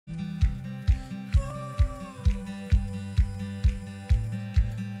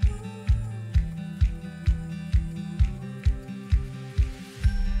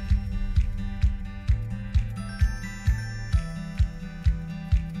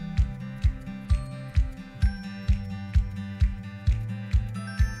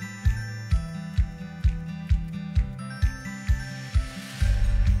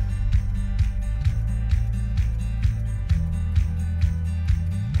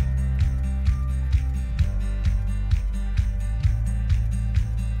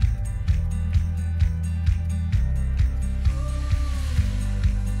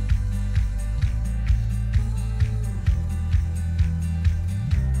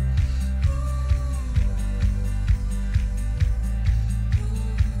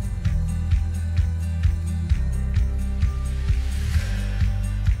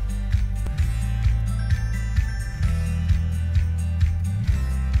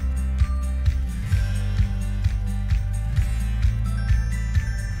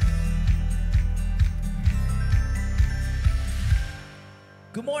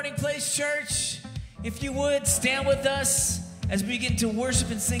Good morning, Place Church. If you would, stand with us as we begin to worship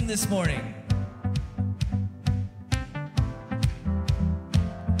and sing this morning.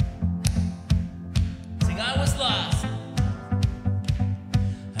 Sing, I was lost.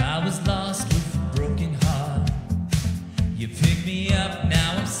 I was lost with a broken heart. You picked me up,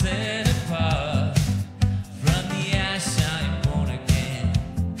 now I'm set apart. From the ash I am born again,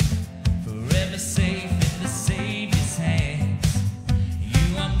 forever safe in the Savior's hands.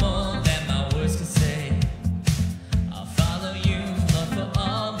 You are more than my words can say. I'll follow you, Lord, for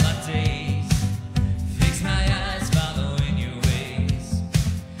all my days. Fix my eyes, follow in your ways.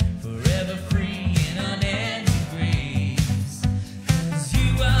 Forever free in unending grace. 'Cause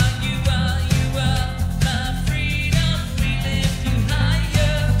you are my freedom. We lift you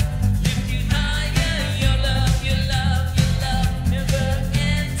higher, Your love, your love, your love, never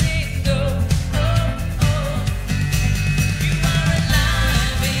ending. Oh, oh, oh. You are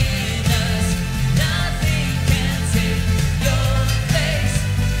alive in us. Nothing can take your place.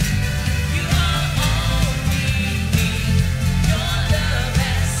 You are all we need. Your love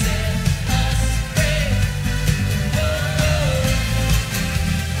has set us free. Oh, oh.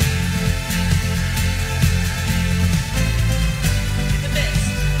 In the midst.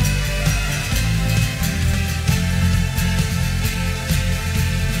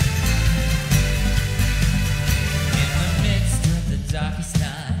 In the midst of the darkest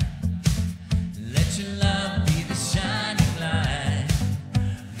night, let your love be the shining light,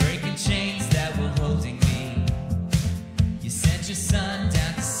 breaking chains that were holding me. You sent your son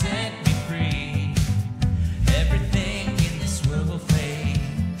down to set me free. Everything in this world will fade.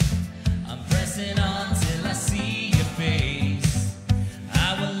 I'm pressing on till I see your face.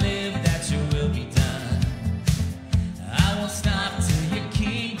 I will live that your will be done. I won't stop till your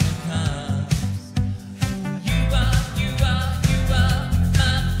kingdom comes. You are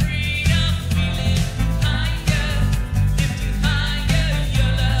my freedom. We lift you higher,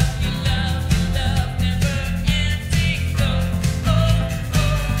 Your love, your love, your love, never ending. Oh, oh,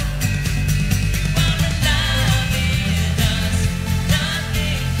 oh. You are alive in us.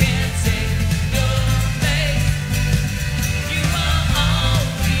 Nothing can take your place. You are all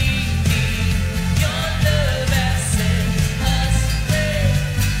we need. Your love has set us free.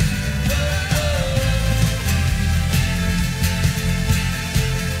 Oh, oh.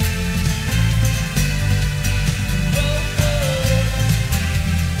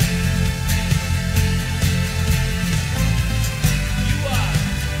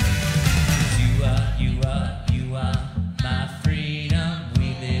 You are my freedom. We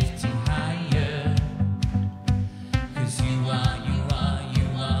lift you higher. 'Cause you are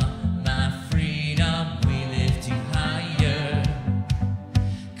my freedom. We lift you higher.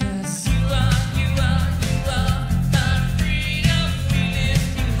 'Cause you are my freedom. We lift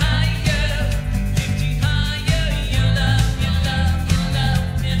you higher, Your love, your love, your love,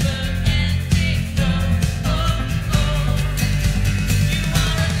 never ending. Oh, oh, oh. You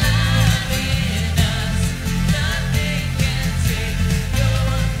are alive in us. Nothing can take your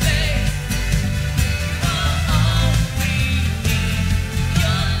place. You are all we need.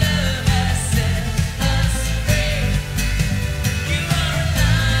 Your love has set us free. You are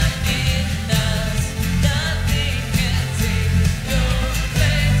alive in us. Nothing can take your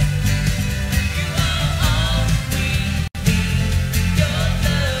place. You are all we need. Your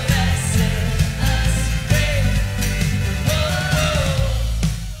love has set us free. Whoa.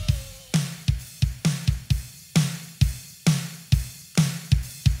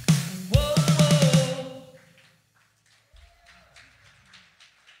 Whoa.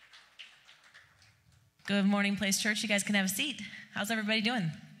 Good morning, Place Church. You guys can have a seat. How's everybody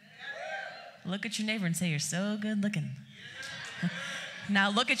doing? Look at your neighbor and say, you're so good looking. Now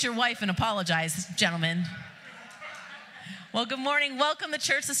look at your wife and apologize, gentlemen. Well, good morning. Welcome to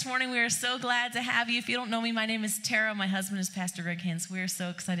church this morning. We are so glad to have you. If you don't know me, my name is Tara. My husband is Pastor Greg Hintz. We are so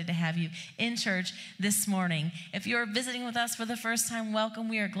excited to have you in church this morning. If you're visiting with us for the first time, welcome.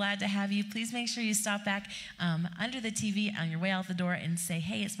 We are glad to have you. Please make sure you stop back under the TV on your way out the door and say,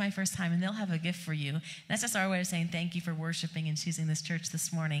 hey, it's my first time, and they'll have a gift for you. That's just our way of saying thank you for worshiping and choosing this church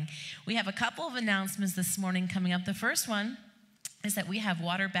this morning. We have a couple of announcements this morning coming up. The first one is that we have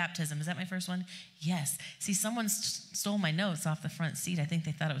water baptism. Is that my first one? Yes. See, someone stole my notes off the front seat. I think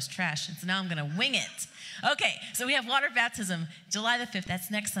they thought it was trash, and so now I'm going to wing it. Okay, so we have water baptism, July the 5th.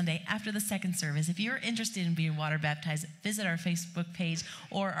 That's next Sunday after the second service. If you're interested in being water baptized, visit our Facebook page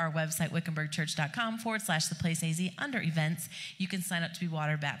or our website, wickenburgchurch.com/theplaceaz. Under events, you can sign up to be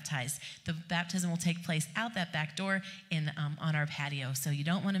water baptized. The baptism will take place out that back door on our patio, so you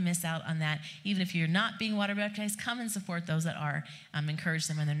don't want to miss out on that. Even if you're not being water baptized, come and support those that are. encourage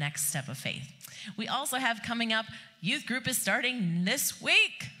them in their next step of faith. We also have coming up, youth group is starting this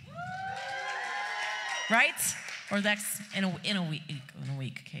week. Right? Or that's in a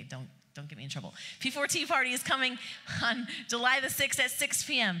week. Okay, don't get me in trouble. P4T party is coming on July the 6th at 6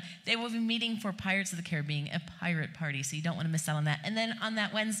 p.m. They will be meeting for Pirates of the Caribbean, a pirate party, so you don't want to miss out on that. And then on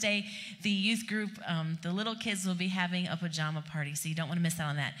that Wednesday, the youth group, the little kids will be having a pajama party, so you don't want to miss out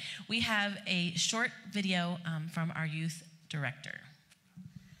on that. We have a short video from our youth director.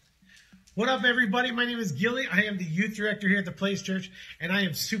 What up, everybody? My name is Gilly. I am the youth director here at the Place Church, and I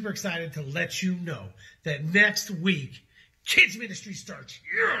am super excited to let you know that next week, kids ministry starts.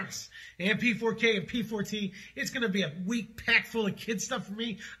 Yes! And P4K and P4T, it's going to be a week packed full of kids stuff for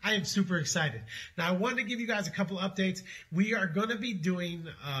me. I am super excited. Now, I wanted to give you guys a couple updates. We are going to be doing,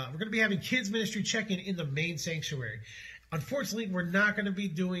 we're going to be having kids ministry check-in in the main sanctuary. Unfortunately, we're not going to be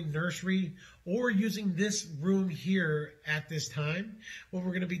doing nursery or using this room here at this time. What we're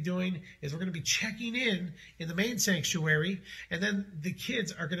going to be doing is we're going to be checking in the main sanctuary, and then the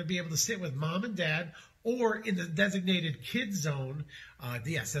kids are going to be able to sit with mom and dad or in the designated kids zone.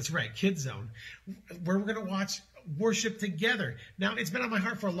 Yes, that's right, kids zone, where we're going to watch worship together. Now, it's been on my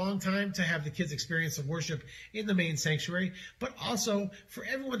heart for a long time to have the kids experience the worship in the main sanctuary, but also for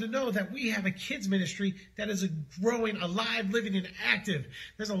everyone to know that we have a kids ministry that is growing, alive, living, and active.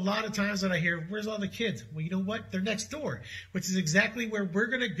 There's a lot of times that I hear, where's all the kids? Well, you know what? They're next door, which is exactly where we're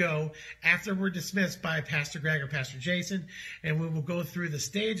going to go after we're dismissed by Pastor Greg or Pastor Jason, and we will go through the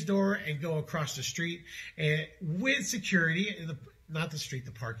stage door and go across the street and with security in the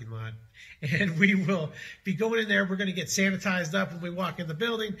parking lot. And we will be going in there. We're going to get sanitized up when we walk in the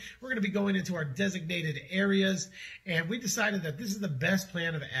building. We're going to be going into our designated areas. And we decided that this is the best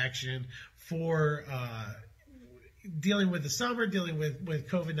plan of action for dealing with the summer, dealing with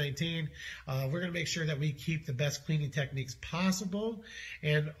COVID-19. We're going to make sure that we keep the best cleaning techniques possible.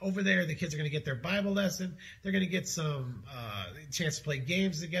 And over there, the kids are going to get their Bible lesson. They're going to get some chance to play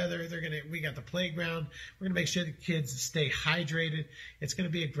games together. We got the playground. We're going to make sure the kids stay hydrated. It's going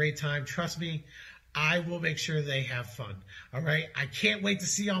to be a great time. Trust me. I will make sure they have fun. All right. I can't wait to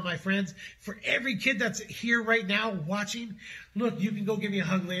see all my friends. For every kid that's here right now watching, look, you can go give me a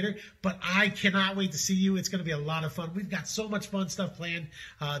hug later, but I cannot wait to see you. It's going to be a lot of fun. We've got so much fun stuff planned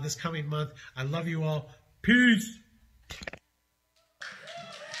this coming month. I love you all. Peace.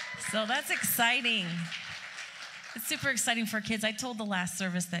 So that's exciting. It's super exciting for kids. I told the last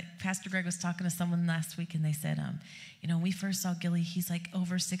service that Pastor Greg was talking to someone last week, and they said, when we first saw Gilly, he's like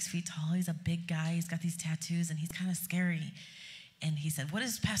over 6 feet tall. He's a big guy. He's got these tattoos, and he's kind of scary. And he said, what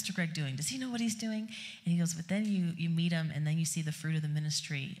is Pastor Greg doing? Does he know what he's doing? And he goes, but then you meet him, and then you see the fruit of the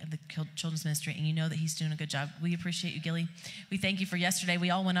ministry, of the children's ministry, and you know that he's doing a good job. We appreciate you, Gilly. We thank you for yesterday. We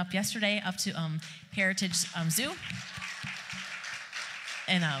all went up yesterday up to Heritage Zoo.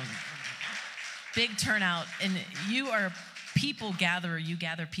 And big turnout. And you are a people gatherer. You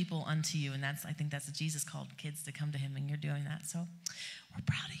gather people unto you. And I think that's what Jesus called kids to come to him, and you're doing that. So we're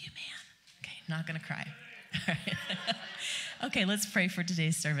proud of you, man. Okay, I'm not going to cry. All right. Okay, let's pray for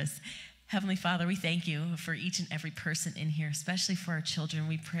today's service. Heavenly Father, we thank you for each and every person in here, especially for our children.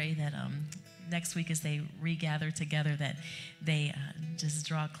 We pray that next week as they regather together, that they just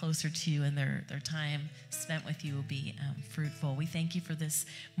draw closer to you, and their time spent with you will be fruitful. We thank you for this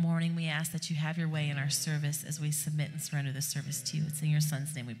morning. We ask that you have your way in our service as we submit and surrender this service to you. It's in your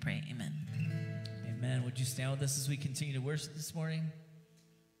Son's name we pray. Amen. Amen. Would you stand with us as we continue to worship this morning?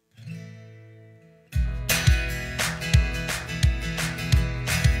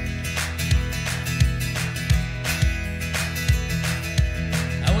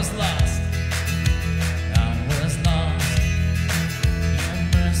 I was lost. Your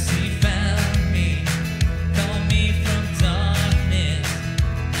mercy found me, called me from darkness.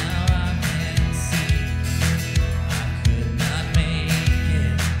 Now I can see I could not make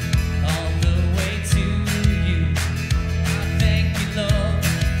it all the way to you. I thank you, Lord.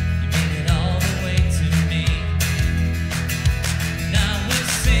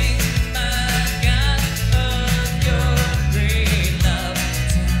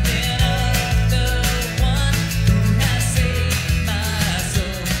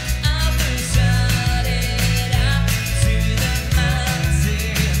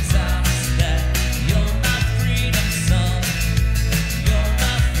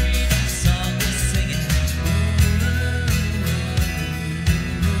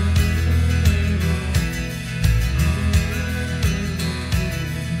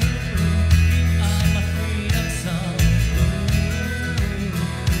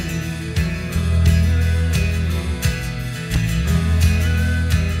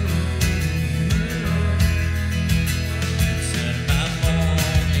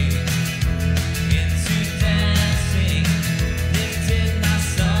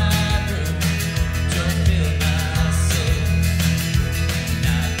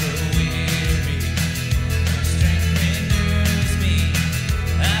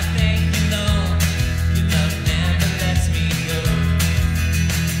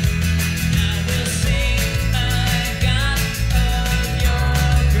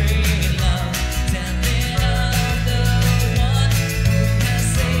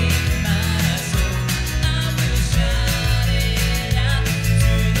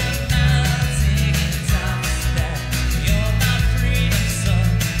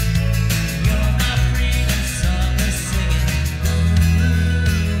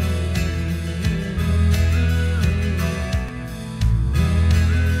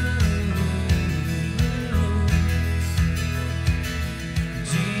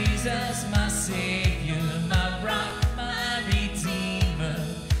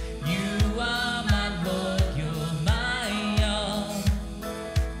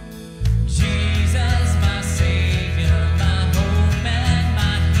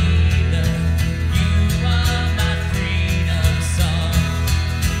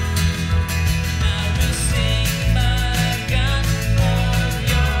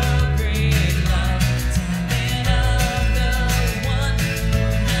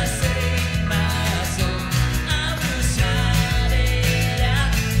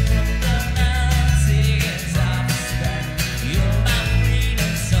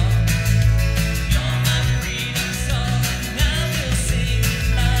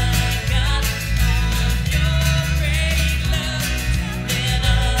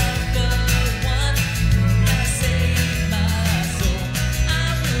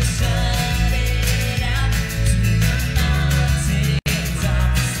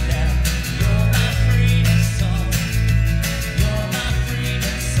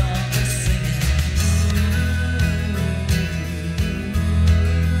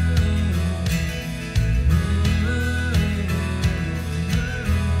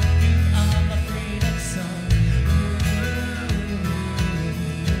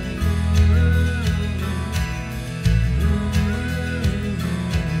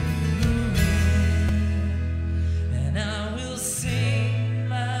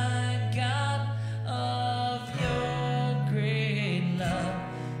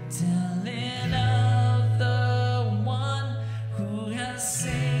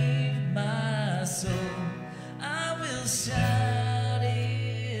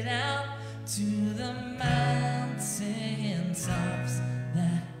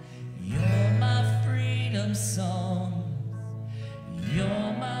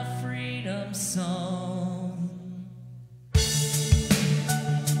 warm song.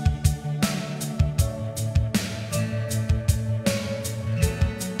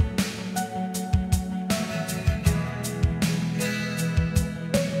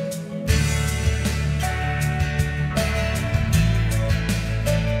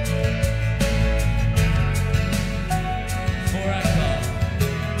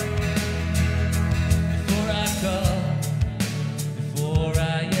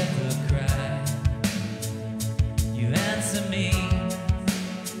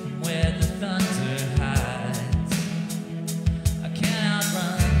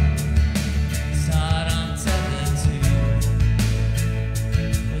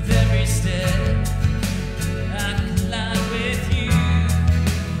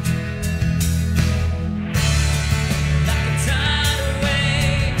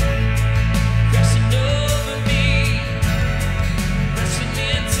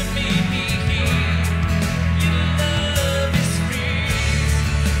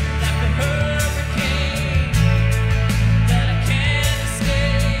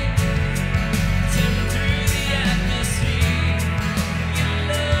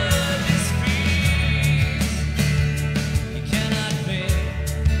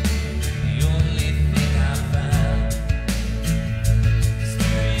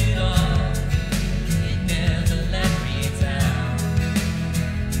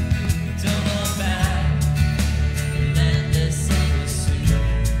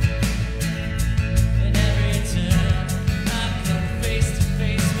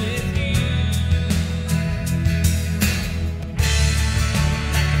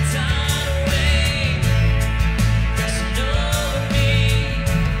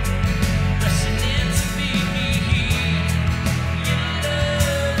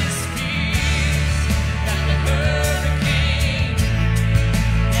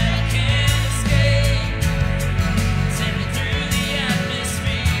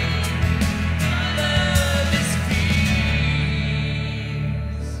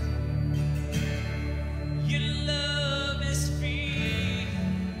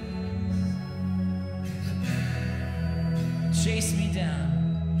 Chase me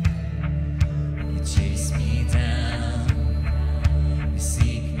down, you chase me down, you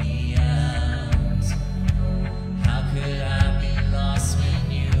seek me out. How could I be lost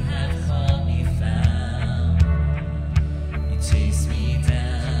when you have called me found? You chase me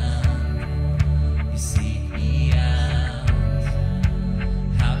down, you seek me out.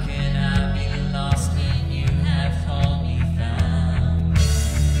 How can I be lost when you have called me found?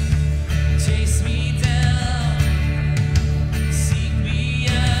 You chase me down.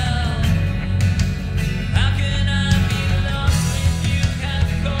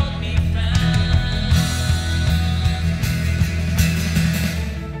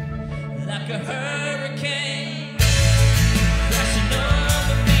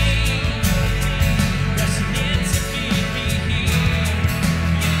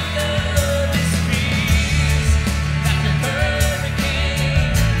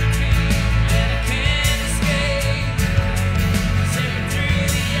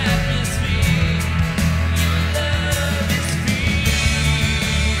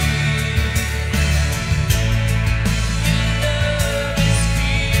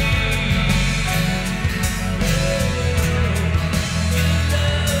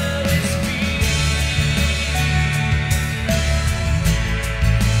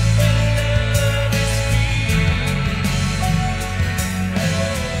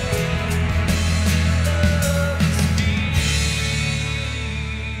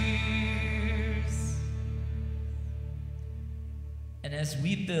 And as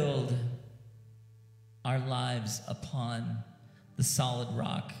we build our lives upon the solid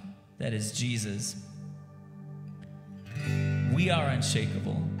rock that is Jesus, we are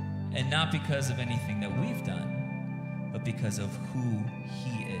unshakable, and not because of anything that we've done, but because of who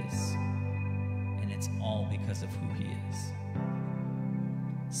He is. And it's all because of who He is.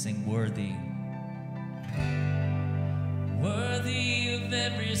 Sing worthy. Worthy of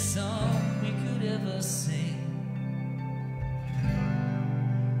every song we could ever sing.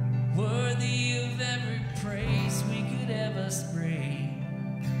 Worthy of every praise we could ever spring.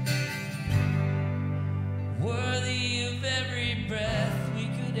 Worthy of every breath we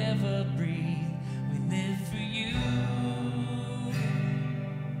could ever breathe. We live for You.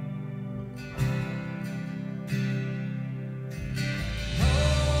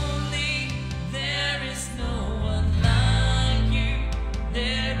 Holy, there is no one like You.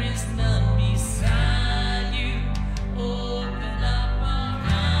 There is none beside You. Open up our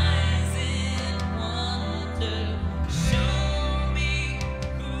eyes in wonder. Show me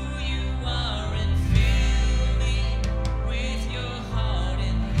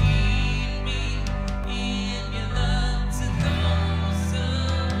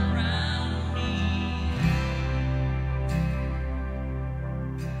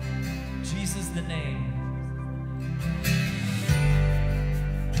Jesus the name.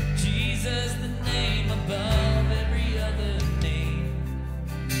 Jesus the name above every other name.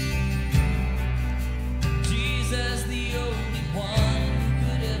 Jesus the only one who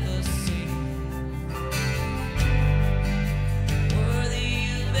could ever sing. Worthy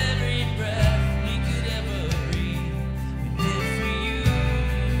of every breath we could ever breathe. We live for you.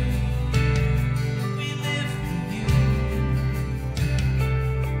 We live for you.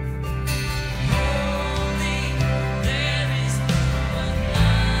 Holy, there is no one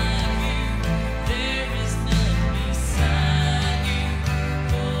like you. There is none beside you.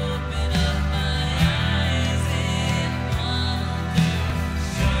 Open up my eyes in wonder.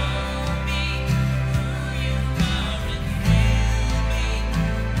 Show me who you are and fill me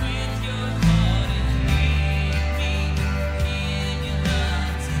with your heart and lead me in your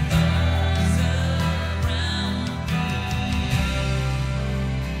love to those around me.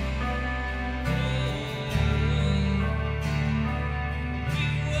 We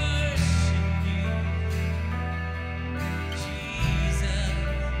worship you, Jesus.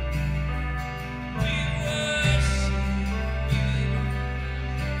 We worship you.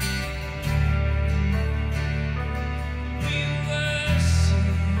 We worship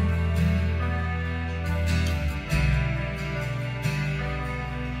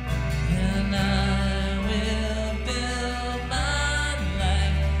and I will build my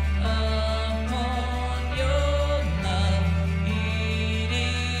life upon your love. It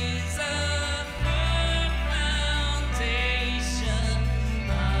is a firm foundation.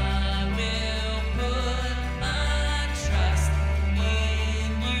 I will put my trust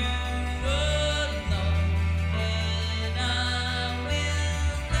in you alone, and I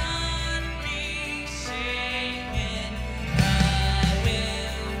will not be shaken. I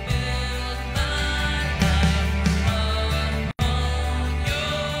will build my life upon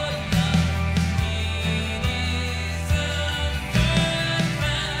your love. It is a firm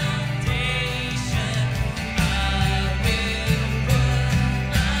foundation. I will put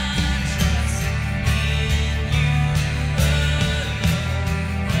my trust in you alone,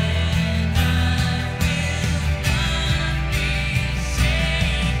 and I will not be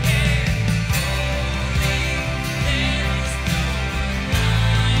shaken. Holy, there is no one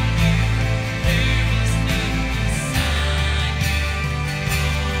like you. There is none beside you.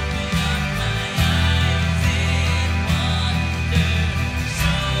 Open up my eyes in wonder.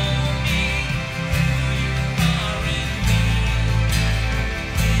 Show me who you are and lead me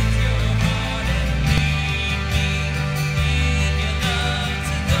with your heart and lead me in your love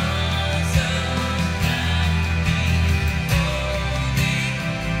to those around me. Holy,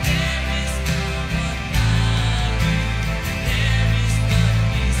 there is no one like you. There is none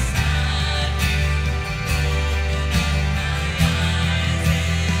beside you. Open up my eyes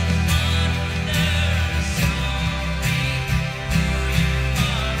in wonder. Show me who you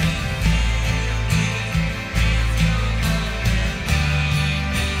are and fill me with your love and lead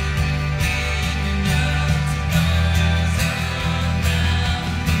me in your love to those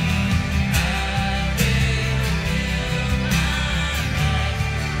around me. I will build my life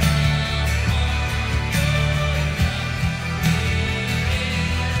upon your love. It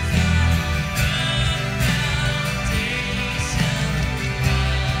is a firm foundation. I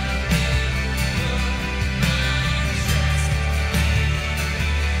will put my trust in you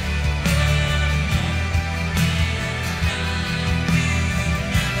alone, and I will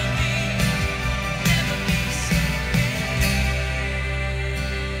never be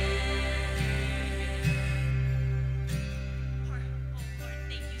Lord,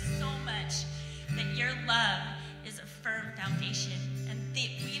 thank you so much that your love is a firm foundation and that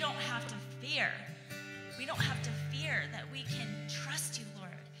we don't have to fear. We don't have to fear that we can trust you,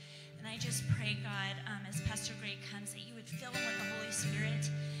 Lord. And I just pray, God, as Pastor Greg comes, that you would fill him with the Holy Spirit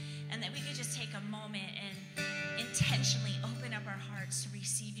and that we could just take a moment and intentionally open up our hearts to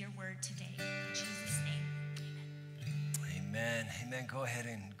receive your word today. In Jesus' name, amen. Amen. Amen. Go ahead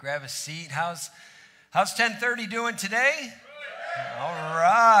and grab a seat. How's 10:30 doing today? All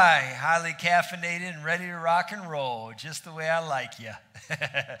right. Highly caffeinated and ready to rock and roll, just the way I like you.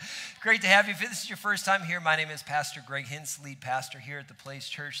 Great to have you. If this is your first time here, my name is Pastor Greg Hintz, lead pastor here at the Place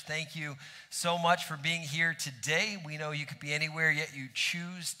Church. Thank you so much for being here today. We know you could be anywhere, yet you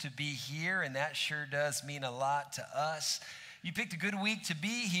choose to be here, and that sure does mean a lot to us. You picked a good week to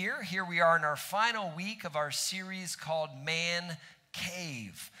be here. Here we are in our final week of our series called Man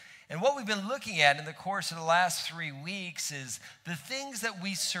Cave. And what we've been looking at in the course of the last 3 weeks is the things that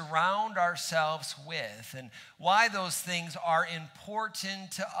we surround ourselves with and why those things are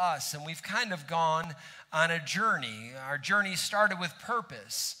important to us. And we've kind of gone on a journey. Our journey started with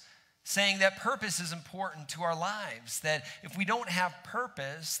purpose. saying that purpose is important to our lives, that if we don't have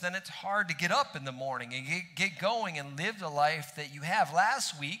purpose, then it's hard to get up in the morning and get going and live the life that you have.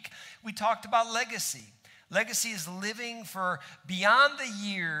 Last week, we talked about legacy. Legacy is living for beyond the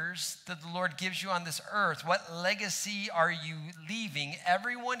years that the Lord gives you on this earth. What legacy are you leaving?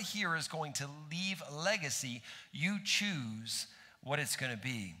 Everyone here is going to leave a legacy. You choose what it's going to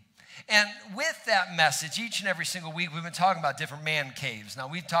be. And with that message, each and every single week, we've been talking about different man caves. Now,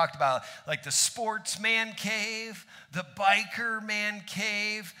 we've talked about like the sports man cave, the biker man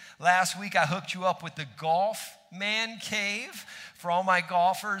cave. Last week, I hooked you up with the golf man cave for all my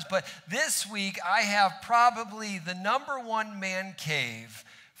golfers. But this week, I have probably the number one man cave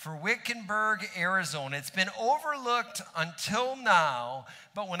for Wickenburg, Arizona. It's been overlooked until now,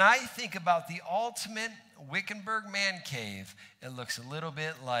 but when I think about the ultimate Wickenburg man cave, it looks a little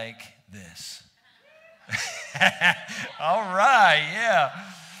bit like this. All right, yeah.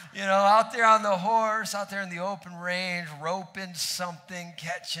 You know, out there on the horse, out there in the open range, roping something,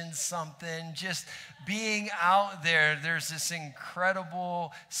 catching something, just being out there, there's this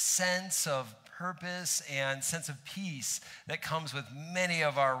incredible sense of purpose and sense of peace that comes with many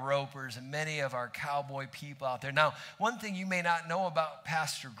of our ropers and many of our cowboy people out there. Now, one thing you may not know about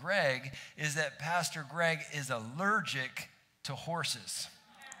Pastor Greg is that Pastor Greg is allergic to horses.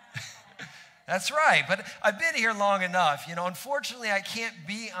 That's right, but I've been here long enough. You know, unfortunately, I can't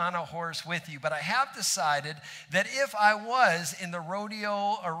be on a horse with you, but I have decided that if I was in the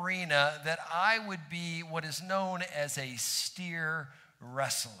rodeo arena, that I would be what is known as a steer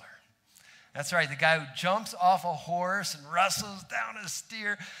wrestler. That's right, the guy who jumps off a horse and wrestles down a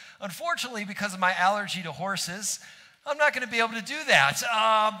steer. Unfortunately, because of my allergy to horses, I'm not going to be able to do that.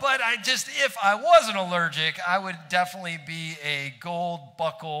 But if I wasn't allergic, I would definitely be a gold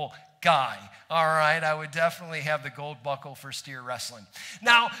buckle guy. All right, I would definitely have the gold buckle for steer wrestling.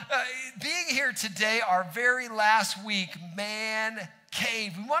 Now, being here today, our very last week, man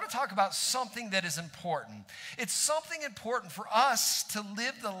cave, we want to talk about something that is important. It's something important for us to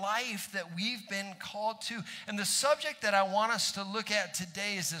live the life that we've been called to. And the subject that I want us to look at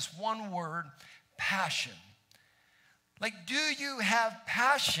today is this one word, passion. Like, do you have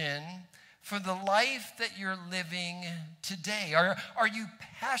passion for the life that you're living today? Are you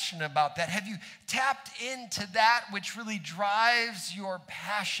passionate about that? Have you tapped into that which really drives your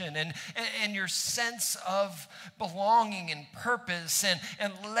passion and your sense of belonging and purpose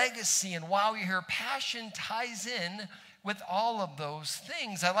and legacy? And while you're here, passion ties in with all of those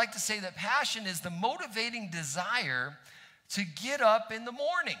things. I like to say that passion is the motivating desire to get up in the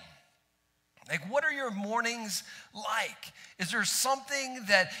morning. Like, what are your mornings like? Is there something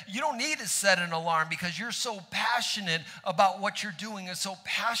that you don't need to set an alarm because you're so passionate about what you're doing and so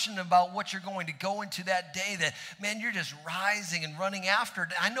passionate about what you're going to go into that day that, man, you're just rising and running after it?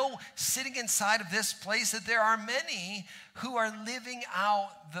 I know sitting inside of this place that there are many who are living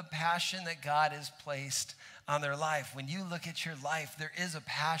out the passion that God has placed on their life. When you look at your life, there is a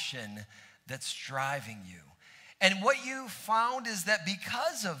passion that's driving you. And what you found is that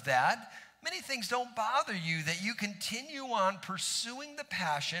because of that, many things don't bother you, that you continue on pursuing the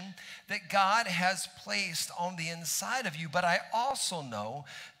passion that God has placed on the inside of you. But I also know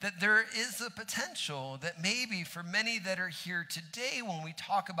that there is a potential that maybe for many that are here today, when we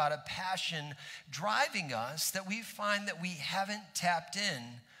talk about a passion driving us, that we find that we haven't tapped in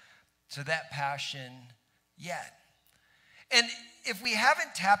to that passion yet. And if we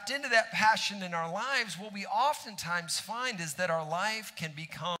haven't tapped into that passion in our lives, what we oftentimes find is that our life can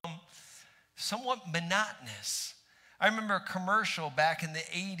become somewhat monotonous. I remember a commercial back in the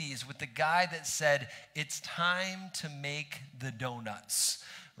 80s with the guy that said, "It's time to make the donuts,"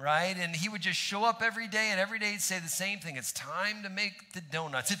 right? And he would just show up every day, and every day he'd say the same thing: "It's time to make the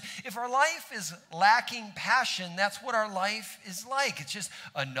donuts." If our life is lacking passion, that's what our life is like. It's just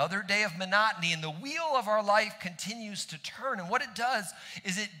another day of monotony, and the wheel of our life continues to turn. And what it does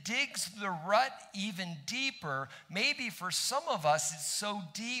is it digs the rut even deeper. Maybe for some of us, it's so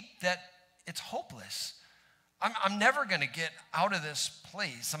deep that it's hopeless. I'm never going to get out of this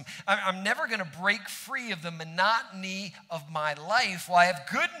place. I'm never going to break free of the monotony of my life. Well, I have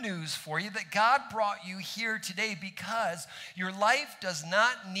good news for you, that God brought you here today because your life does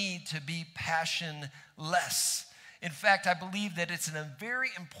not need to be passionless. In fact, I believe that it's a very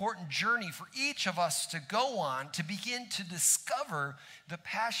important journey for each of us to go on to begin to discover the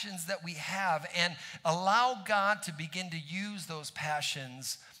passions that we have and allow God to begin to use those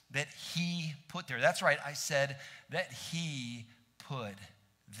passions that He put there. That's right, I said that He put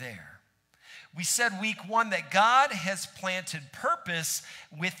there. We said week one that God has planted purpose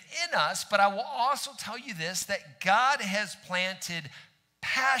within us, but I will also tell you this, that God has planted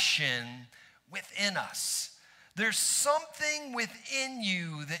passion passion within us. There's something within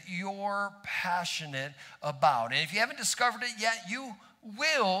you that you're passionate about. And if you haven't discovered it yet, you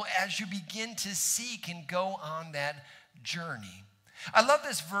will as you begin to seek and go on that journey. I love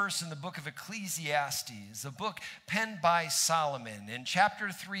this verse in the book of Ecclesiastes, a book penned by Solomon. In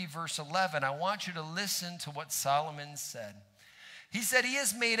chapter 3, verse 11, I want you to listen to what Solomon said. He said, he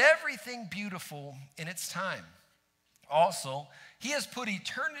has made everything beautiful in its time. Also, he has put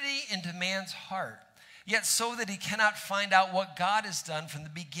eternity into man's heart, yet so that he cannot find out what God has done from the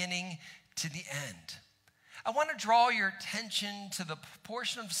beginning to the end. I want to draw your attention to the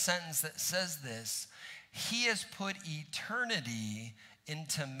portion of the sentence that says this: he has put eternity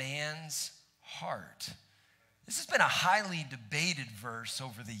into man's heart. This has been a highly debated verse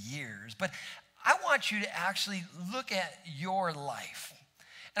over the years, but I want you to actually look at your life.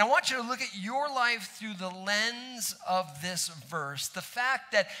 And I want you to look at your life through the lens of this verse. The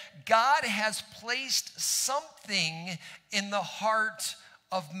fact that God has placed something in the heart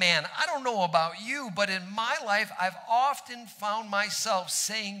of man. I don't know about you, but in my life, I've often found myself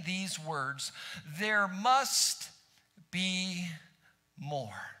saying these words: there must be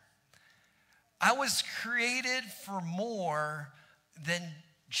more. I was created for more than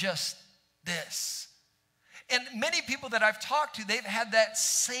just this. And many people that I've talked to, they've had that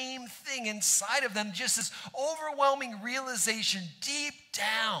same thing inside of them, just this overwhelming realization deep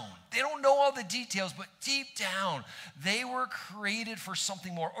down. They don't know all the details, but deep down, they were created for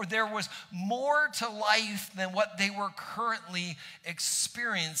something more, or there was more to life than what they were currently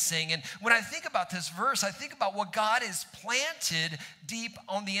experiencing. And when I think about this verse, I think about what God has planted deep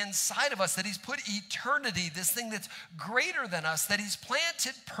on the inside of us, that he's put eternity, this thing that's greater than us, that he's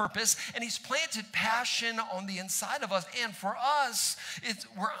planted purpose and he's planted passion on the inside of us. And for us,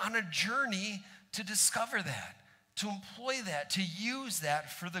 we're on a journey to discover that, to employ that, to use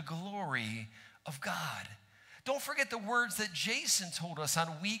that for the glory of God. Don't forget the words that Jason told us on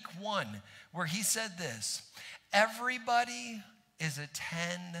week 1, where he said this: everybody is a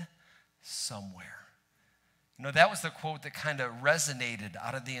 10 somewhere. You know, that was the quote that kind of resonated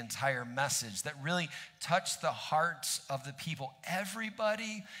out of the entire message, that really touched the hearts of the people.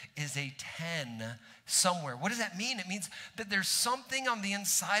 Everybody is a 10 somewhere. What does that mean? It means that there's something on the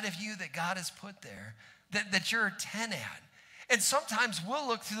inside of you that God has put there that you're a 10 at. And sometimes we'll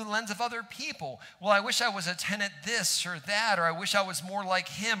look through the lens of other people. Well, I wish I was a 10 at this or that, or I wish I was more like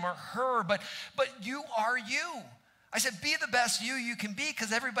him or her, but you are you. I said, be the best you can be,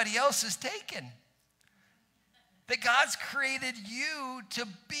 because everybody else is taken. That God's created you to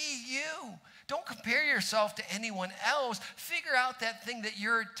be you. Don't compare yourself to anyone else. Figure out that thing that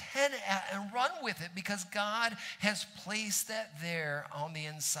you're 10 at and run with it, because God has placed that there on the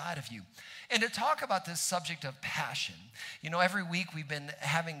inside of you. And to talk about this subject of passion, you know, every week we've been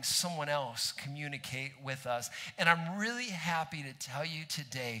having someone else communicate with us. And I'm really happy to tell you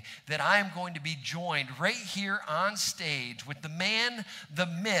today that I am going to be joined right here on stage with the man, the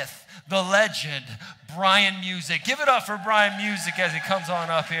myth, the legend, Brian Music. Give it up for Brian Music as he comes on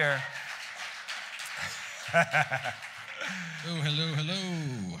up here. Oh,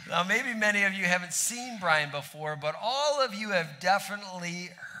 hello. Now, maybe many of you haven't seen Brian before, but all of you have definitely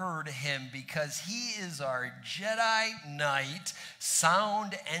heard him, because he is our Jedi Knight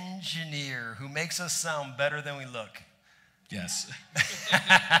sound engineer who makes us sound better than we look. Yes.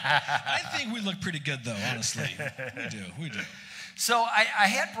 I think we look pretty good, though, honestly. We do. So I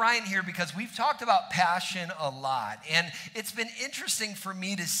had Brian here because we've talked about passion a lot, and it's been interesting for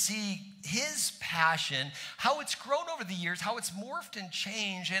me to see his passion, how it's grown over the years, how it's morphed and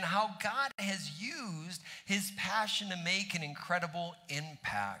changed, and how God has used his passion to make an incredible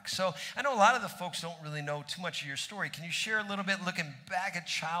impact. So I know a lot of the folks don't really know too much of your story. Can you share a little bit looking back at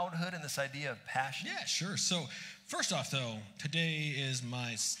childhood and this idea of passion? Yeah, sure. So first off, though, today is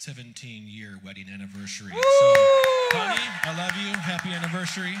my 17-year wedding anniversary. Woo! So, honey, I love you. Happy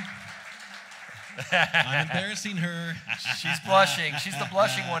anniversary. I'm embarrassing her. She's blushing. She's the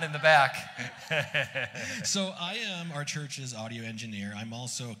blushing one in the back. So I am our church's audio engineer. I'm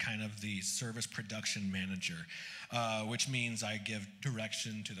also kind of the service production manager, which means I give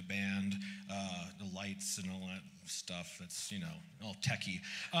direction to the band, the lights and all that stuff that's, all techie.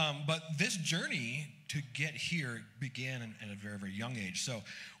 But this journey to get here began at a very, very young age. So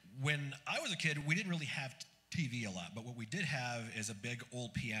when I was a kid, we didn't really have TV a lot, but what we did have is a big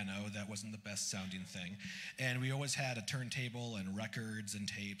old piano that wasn't the best sounding thing, and we always had a turntable and records and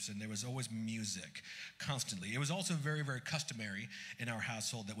tapes, and there was always music constantly. It was also very, very customary in our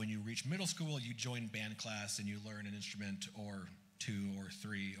household that when you reach middle school, you join band class and you learn an instrument or 2 or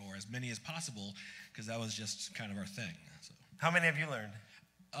 3 or as many as possible, because that was just kind of our thing. So. How many have you learned?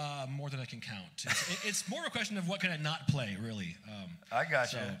 More than I can count. It's more a question of what can I not play, really. I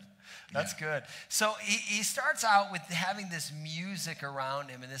got you. That's good. So he starts out with having this music around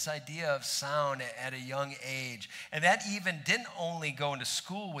him and this idea of sound at a young age. And that even didn't only go into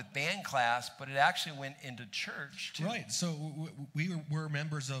school with band class, but it actually went into church, too. Right. So we were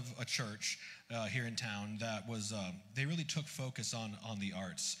members of a church here in town that was, they really took focus on the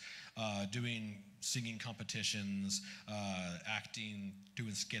arts, doing singing competitions, acting,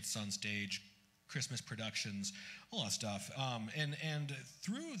 doing skits on stage, Christmas productions, all that stuff. And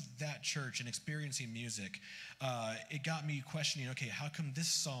through that church and experiencing music, it got me questioning, okay, how come this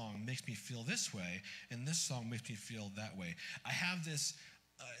song makes me feel this way and this song makes me feel that way? I have this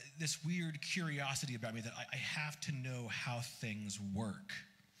weird curiosity about me that I have to know how things work.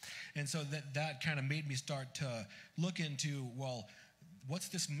 And so that kind of made me start to look into, well, what's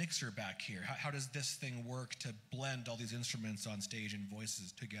this mixer back here? How does this thing work to blend all these instruments on stage and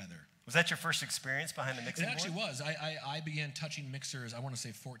voices together? Was that your first experience behind the mixing board? It actually was. I began touching mixers, I want to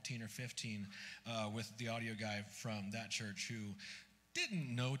say 14 or 15, with the audio guy from that church who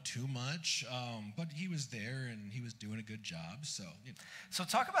didn't know too much, but he was there and he was doing a good job. So, you know. So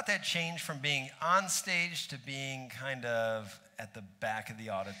talk about that change from being on stage to being kind of at the back of the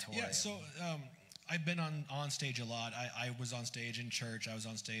auditorium. Yeah, so I've been on stage a lot. I was on stage in church. I was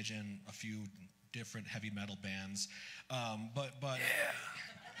on stage in a few different heavy metal bands. But yeah.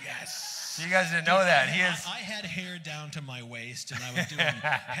 Yes. So you guys didn't know that. I had hair down to my waist, and I was doing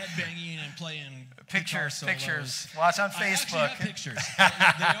headbanging and playing pictures. Watch on Facebook. I actually have pictures. They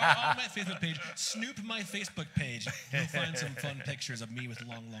are on my Facebook page. Snoop my Facebook page. You'll find some fun pictures of me with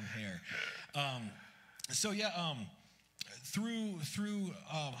long hair. Through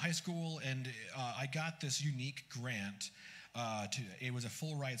high school, and I got this unique grant. It was a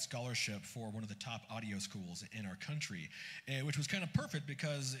full ride scholarship for one of the top audio schools in our country, which was kind of perfect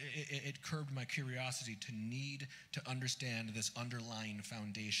because it curbed my curiosity to need to understand this underlying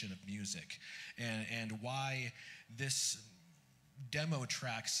foundation of music and why this demo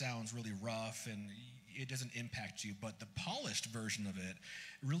track sounds really rough and it doesn't impact you, but the polished version of it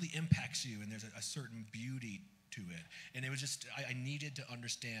really impacts you, and there's a certain beauty to it. And it was just, I needed to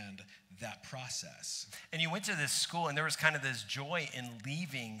understand that process. And you went to this school, and there was kind of this joy in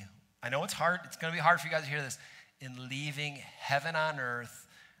leaving. I know it's hard. It's going to be hard for you guys to hear this. In leaving heaven on earth,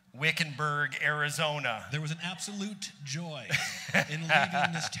 Wickenburg, Arizona. There was an absolute joy in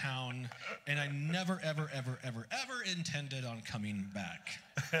leaving this town, and I never, ever, ever, ever, ever intended on coming back.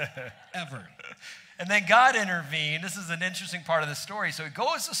 Ever. And then God intervened. This is an interesting part of the story. So he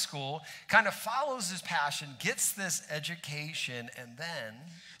goes to school, kind of follows his passion, gets this education, and then...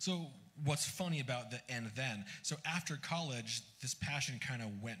 So what's funny about the and then, so after college, this passion kind of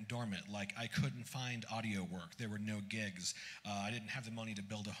went dormant. Like, I couldn't find audio work. There were no gigs. I didn't have the money to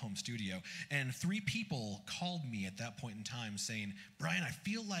build a home studio. And 3 people called me at that point in time saying, Brian, I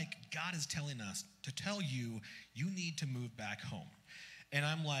feel like God is telling us to tell you, you need to move back home. And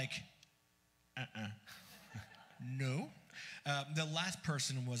I'm like, no. The last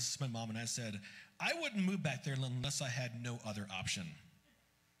person was my mom, and I said, I wouldn't move back there unless I had no other option.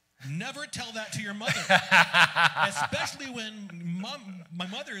 Never tell that to your mother, especially when my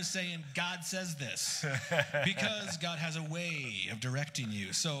mother is saying, God says this, because God has a way of directing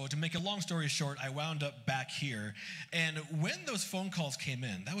you. So to make a long story short, I wound up back here. And when those phone calls came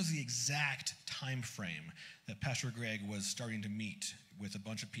in, that was the exact time frame that Pastor Greg was starting to meet with a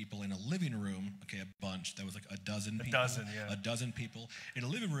bunch of people in a living room. Okay, a bunch. That was like a dozen people. A dozen people in a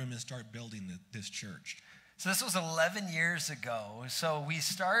living room and start building this church. So this was 11 years ago. So we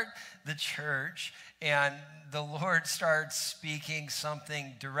start the church, and the Lord starts speaking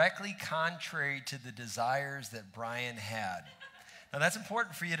something directly contrary to the desires that Brian had. Now, that's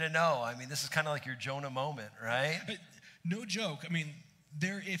important for you to know. I mean, this is kind of like your Jonah moment, right? No joke. I mean,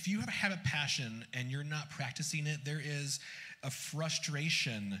 if you have a passion and you're not practicing it, there is a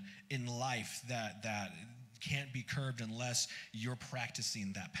frustration in life that can't be curbed unless you're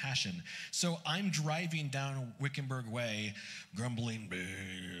practicing that passion. So I'm driving down Wickenburg Way, grumbling,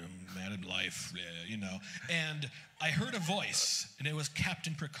 mad at life, and I heard a voice, and it was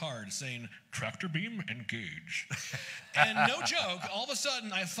Captain Picard saying, tractor beam, engage. And no joke, all of a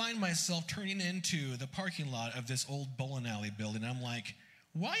sudden I find myself turning into the parking lot of this old bowling alley building. I'm like,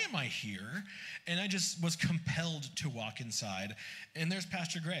 why am I here? And I just was compelled to walk inside. And there's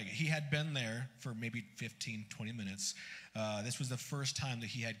Pastor Greg. He had been there for maybe 15, 20 minutes. This was the first time that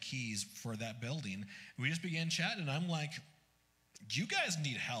he had keys for that building. We just began chatting, and I'm like, you guys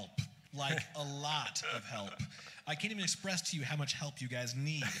need help. like a lot of help. I can't even express to you how much help you guys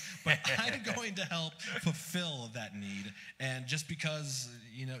need, but I'm going to help fulfill that need. And just because,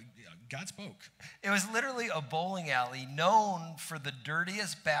 God spoke. It was literally a bowling alley known for the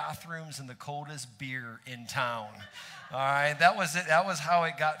dirtiest bathrooms and the coldest beer in town. All right, that was it. That was how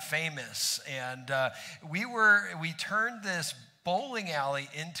it got famous. And we turned this bowling alley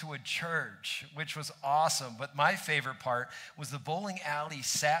into a church, which was awesome. But my favorite part was the bowling alley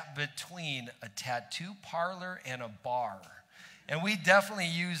sat between a tattoo parlor and a bar. And we definitely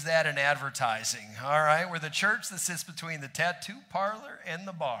use that in advertising, all right? We're the church that sits between the tattoo parlor and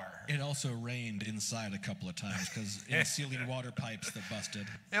the bar. It also rained inside a couple of times because in ceiling water pipes that busted.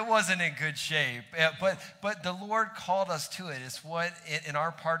 It wasn't in good shape, but the Lord called us to it. It's what, in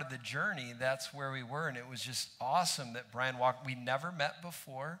our part of the journey, that's where we were, and it was just awesome that Brian walked. We never met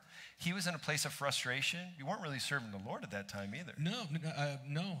before. He was in a place of frustration. You weren't really serving the Lord at that time either.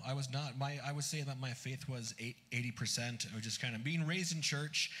 No, I was not. I would say that my faith was 80%. It was just kind of being raised in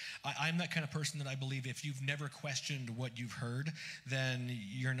church. I'm that kind of person that I believe if you've never questioned what you've heard, then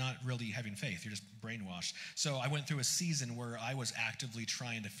you're not really having faith. You're just brainwashed. So I went through a season where I was actively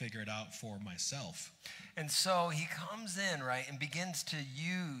trying to figure it out for myself. And so he comes in, right, and begins to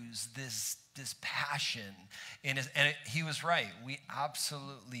use this passion. And he was right. We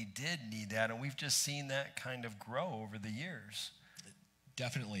absolutely did need that, and we've just seen that kind of grow over the years.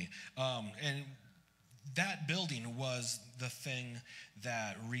 Definitely. And that building was the thing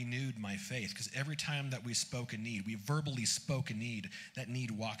that renewed my faith, because every time that we spoke a need, we verbally spoke a need, that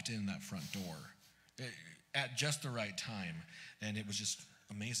need walked in that front door at just the right time, and it was just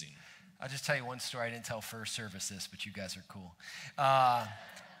amazing. I'll just tell you one story. I didn't tell first service this, but you guys are cool.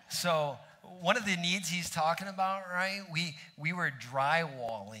 So one of the needs he's talking about, right? We were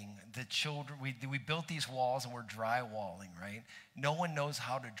drywalling the children. We built these walls and we're drywalling, right? No one knows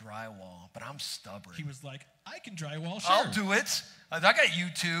how to drywall, but I'm stubborn. He was like, I can drywall, sure. I'll do it. I got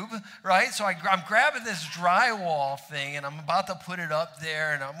YouTube, right? So I'm grabbing this drywall thing and I'm about to put it up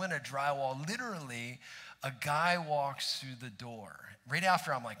there and I'm going to drywall. Literally, a guy walks through the door. Right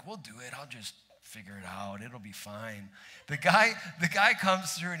after, I'm like, we'll do it. I'll just figure it out. It'll be fine. The guy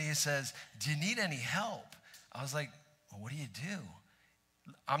comes through and he says, do you need any help? I was like, well, what do you do?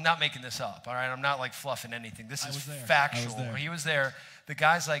 I'm not making this up, all right? I'm not like fluffing anything. This is factual. He was there. The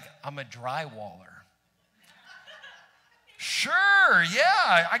guy's like, I'm a drywaller. Sure,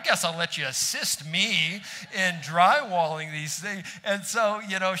 yeah, I guess I'll let you assist me in drywalling these things. And so,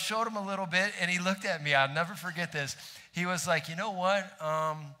 showed him a little bit, and he looked at me. I'll never forget this. He was like, you know what?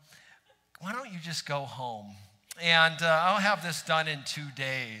 Why don't you just go home? And I'll have this done in 2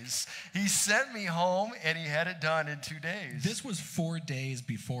 days. He sent me home, and he had it done in 2 days. This was 4 days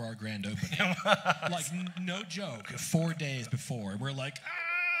before our grand opening. Like, no joke, 4 days before. We're like,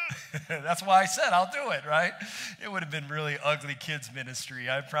 That's why I said I'll do it, right? It would have been really ugly kids ministry,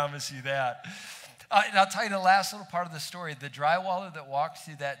 I promise you that. And I'll tell you the last little part of the story. The drywaller that walked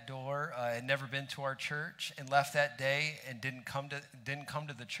through that door had never been to our church and left that day and didn't come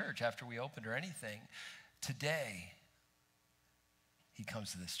to the church after we opened or anything. Today, he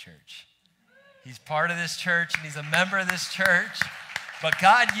comes to this church. He's part of this church and he's a member of this church. But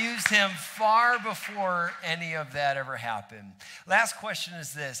God used him far before any of that ever happened. Last question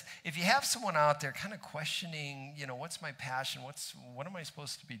is this. If you have someone out there kind of questioning, what's my passion? What am I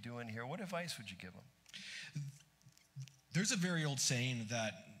supposed to be doing here? What advice would you give them? There's a very old saying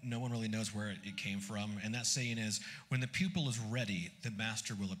that no one really knows where it came from, and that saying is, when the pupil is ready, the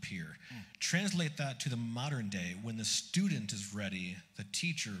master will appear. Translate that to the modern day. When the student is ready, the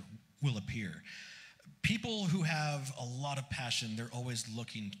teacher will appear. People who have a lot of passion, they're always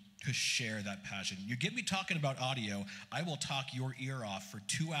looking to share that passion. You get me talking about audio, I will talk your ear off for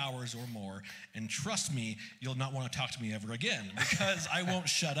 2 hours or more, and trust me, you'll not want to talk to me ever again because I won't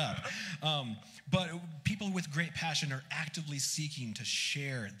shut up. But people with great passion are actively seeking to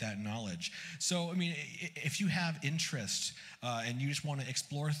share that knowledge. So, if you have interest and you just want to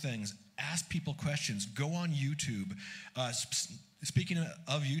explore things, ask people questions, go on YouTube. Speaking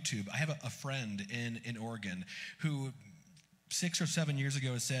of YouTube, I have a friend in Oregon who 6 or 7 years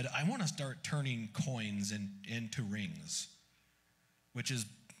ago said, I want to start turning coins into rings, which is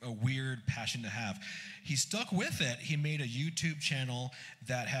a weird passion to have. He stuck with it. He made a YouTube channel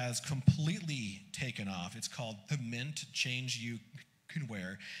that has completely taken off. It's called The Mint Change You Can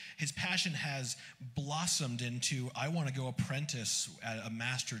Wear. His passion has blossomed into, I want to go apprentice at a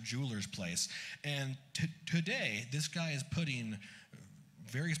master jeweler's place. And today, this guy is putting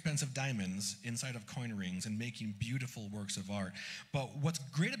very expensive diamonds inside of coin rings and making beautiful works of art. But what's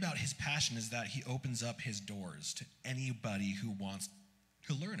great about his passion is that he opens up his doors to anybody who wants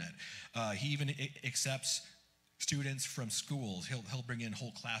learn it. He even accepts students from schools. He'll bring in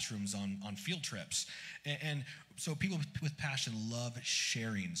whole classrooms on field trips. And so people with passion love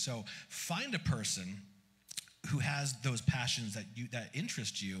sharing. So find a person who has those passions that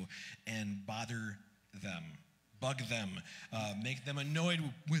interest you and bother them. Bug them, make them annoyed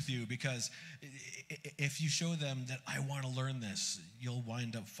with you, because if you show them that I want to learn this, you'll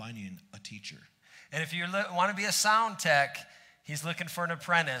wind up finding a teacher. And if you want to be a sound tech, he's looking for an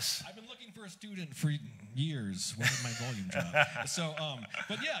apprentice. I've been looking for a student for years. When did my volume drop? So,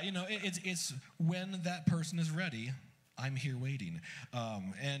 but yeah, you know, it's when that person is ready, I'm here waiting.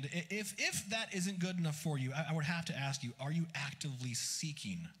 And if that isn't good enough for you, I would have to ask you, are you actively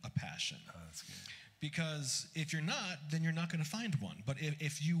seeking a passion? Oh, that's good. Because if you're not, then you're not going to find one. But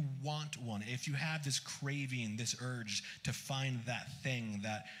if you want one, if you have this craving, this urge to find that thing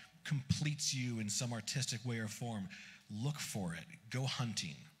that completes you in some artistic way or form, look for it. Go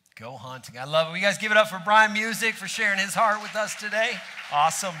hunting. Go hunting. I love it. Will you guys give it up for Brian Music for sharing his heart with us today?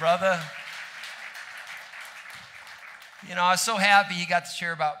 Awesome, brother. You know, I was so happy he got to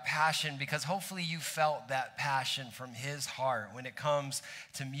share about passion, because hopefully you felt that passion from his heart when it comes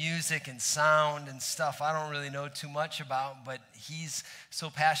to music and sound and stuff I don't really know too much about, but he's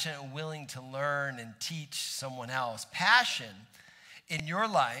so passionate and willing to learn and teach someone else. Passion in your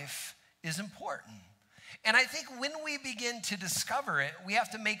life is important. And I think when we begin to discover it, we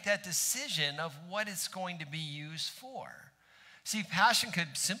have to make that decision of what it's going to be used for. See, passion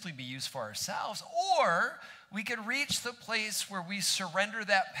could simply be used for ourselves, or we could reach the place where we surrender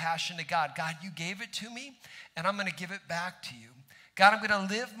that passion to God. God, you gave it to me, and I'm going to give it back to you. God, I'm going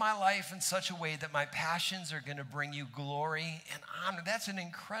to live my life in such a way that my passions are going to bring you glory and honor. That's an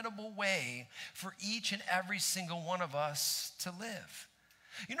incredible way for each and every single one of us to live.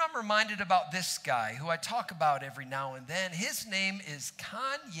 You know, I'm reminded about this guy who I talk about every now and then. His name is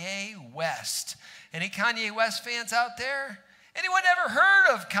Kanye West. Any Kanye West fans out there? Anyone ever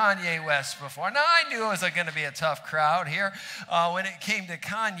heard of Kanye West before? Now, I knew it was going to be a tough crowd here when it came to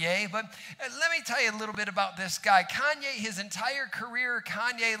Kanye, but let me tell you a little bit about this guy. Kanye, his entire career,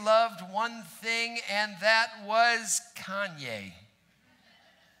 Kanye loved one thing, and that was Kanye.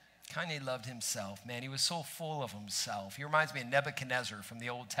 Kanye loved himself, man. He was so full of himself. He reminds me of Nebuchadnezzar from the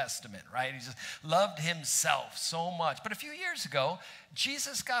Old Testament, right? He just loved himself so much. But a few years ago,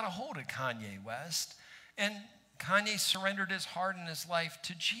 Jesus got a hold of Kanye West, and Kanye surrendered his heart and his life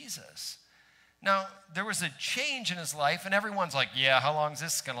to Jesus. Now, there was a change in his life, and everyone's like, yeah, how long is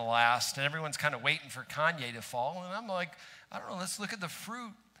this going to last? And everyone's kind of waiting for Kanye to fall. And I'm like, I don't know, let's look at the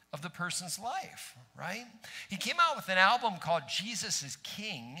fruit of the person's life, right? He came out with an album called Jesus is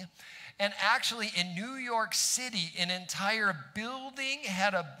King. And actually, in New York City, an entire building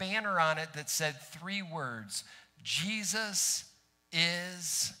had a banner on it that said 3 words, Jesus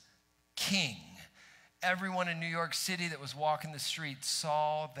is King. Everyone in New York City that was walking the streets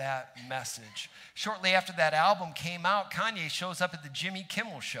saw that message. Shortly after that album came out, Kanye shows up at the Jimmy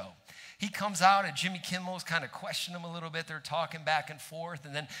Kimmel show. He comes out and Jimmy Kimmel's kind of questioned him a little bit. They're talking back and forth.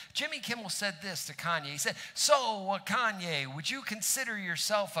 And then Jimmy Kimmel said this to Kanye. He said, so Kanye, would you consider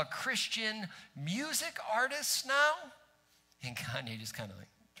yourself a Christian music artist now? And Kanye just kind of like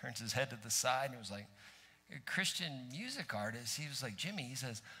turns his head to the side and he was like, a Christian music artist? He was like, Jimmy, he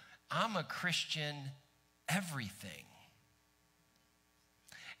says, I'm a Christian everything.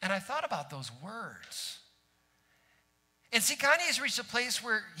 And I thought about those words. And see, Kanye's reached a place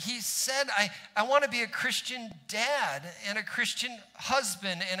where he said, I want to be a Christian dad and a Christian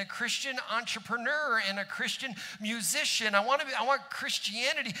husband and a Christian entrepreneur and a Christian musician. I want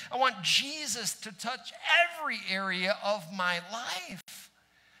Christianity. I want Jesus to touch every area of my life.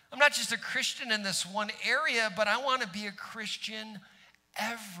 I'm not just a Christian in this one area, but I want to be a Christian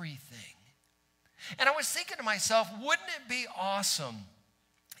everything. And I was thinking to myself, wouldn't it be awesome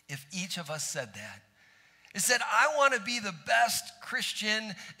if each of us said that? It said, I want to be the best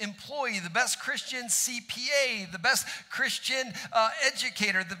Christian employee, the best Christian CPA, the best Christian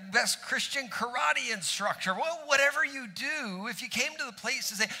educator, the best Christian karate instructor. Well, whatever you do, if you came to the place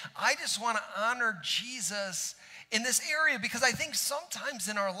to say, I just want to honor Jesus in this area, because I think sometimes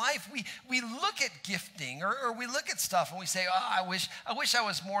in our life we look at gifting or we look at stuff and we say, oh, I wish I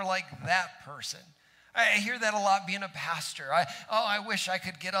was more like that person. I hear that a lot being a pastor. I wish I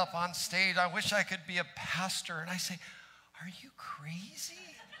could get up on stage. I wish I could be a pastor. And I say, are you crazy?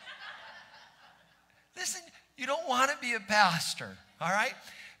 Listen, you don't want to be a pastor, all right?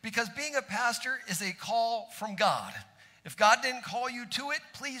 Because being a pastor is a call from God. If God didn't call you to it,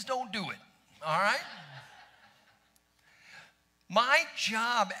 please don't do it, all right? My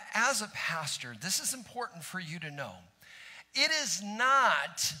job as a pastor, this is important for you to know, It is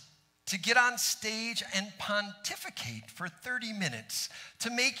not to get on stage and pontificate for 30 minutes, to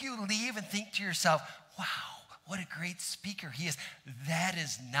make you leave and think to yourself, wow, what a great speaker he is. That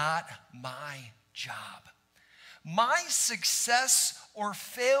is not my job. My success or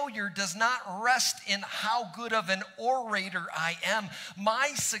failure does not rest in how good of an orator I am.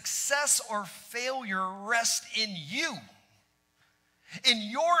 My success or failure rests in you, in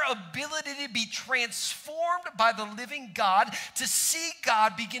your ability to be transformed by the living God, to see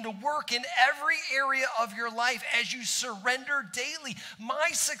God begin to work in every area of your life as you surrender daily. My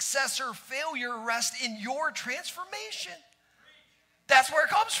success or failure rests in your transformation. That's where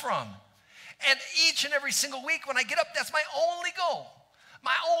it comes from. And each and every single week when I get up, that's my only goal.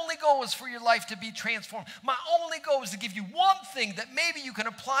 My only goal is for your life to be transformed. My only goal is to give you one thing that maybe you can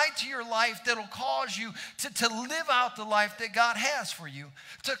apply to your life that'll cause you to live out the life that God has for you,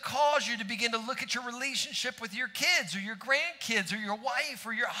 to cause you to begin to look at your relationship with your kids or your grandkids or your wife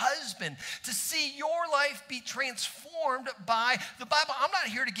or your husband, to see your life be transformed by the Bible. I'm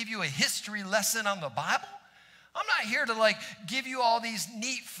not here to give you a history lesson on the Bible. I'm not here to give you all these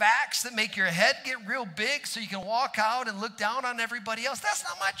neat facts that make your head get real big so you can walk out and look down on everybody else. That's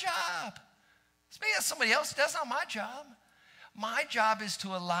not my job. Maybe that's somebody else. That's not my job. My job is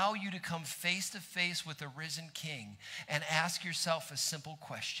to allow you to come face to face with the risen King and ask yourself a simple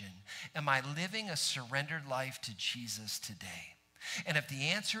question. Am I living a surrendered life to Jesus today? And if the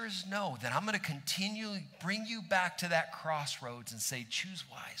answer is no, then I'm going to continually bring you back to that crossroads and say, choose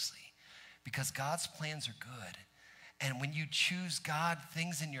wisely. Because God's plans are good. And when you choose God,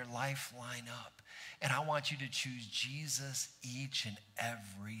 things in your life line up. And I want you to choose Jesus each and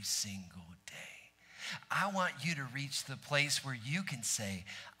every single day. I want you to reach the place where you can say,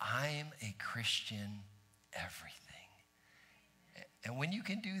 I'm a Christian everything. And when you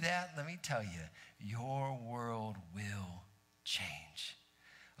can do that, let me tell you, your world will change.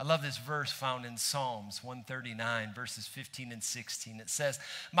 I love this verse found in Psalms 139, verses 15 and 16. It says,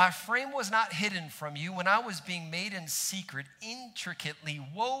 my frame was not hidden from you when I was being made in secret, intricately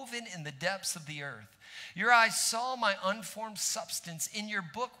woven in the depths of the earth. Your eyes saw my unformed substance. In your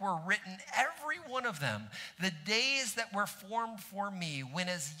book were written, every one of them, the days that were formed for me, when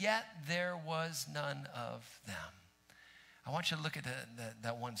as yet there was none of them. I want you to look at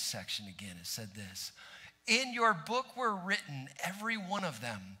that one section again. It said this. In your book were written, every one of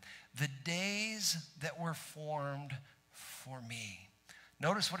them, the days that were formed for me.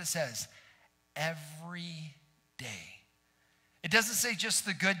 Notice what it says, every day. It doesn't say just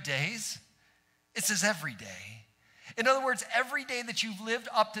the good days. It says every day. In other words, every day that you've lived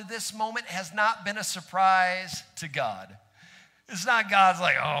up to this moment has not been a surprise to God. It's not God's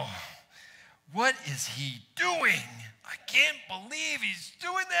like, oh, what is he doing? I can't believe he's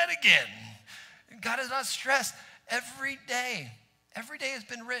doing that again. God is not stressed. Every day has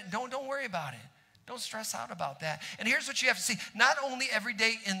been written. Don't worry about it. Don't stress out about that. And here's what you have to see. Not only every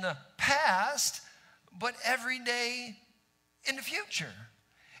day in the past, but every day in the future.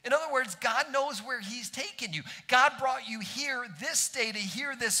 In other words, God knows where he's taken you. God brought you here this day to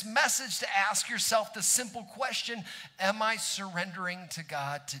hear this message, to ask yourself the simple question, am I surrendering to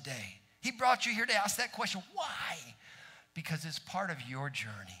God today? He brought you here to ask that question. Why? Because it's part of your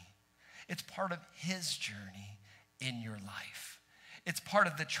journey. It's part of his journey in your life. It's part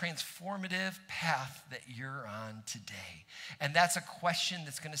of the transformative path that you're on today. And that's a question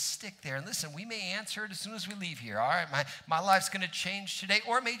that's going to stick there. And listen, we may answer it as soon as we leave here. All right, my life's going to change today,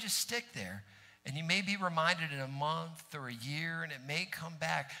 or it may just stick there. And you may be reminded in a month or a year, and it may come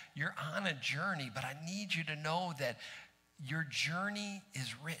back. You're on a journey, but I need you to know that your journey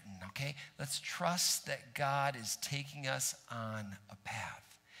is written, okay? Let's trust that God is taking us on a path.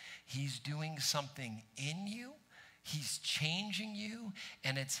 He's doing something in you. He's changing you.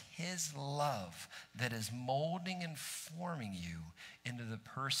 And it's his love that is molding and forming you into the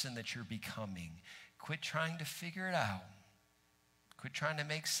person that you're becoming. Quit trying to figure it out. Quit trying to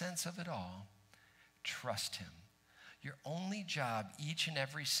make sense of it all. Trust him. Your only job each and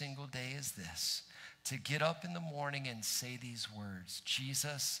every single day is this: to get up in the morning and say these words,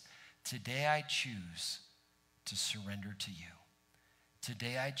 Jesus, today I choose to surrender to you.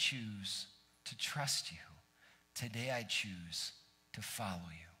 Today I choose to trust you. Today I choose to follow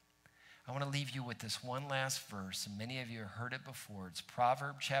you. I want to leave you with this one last verse, and many of you have heard it before. It's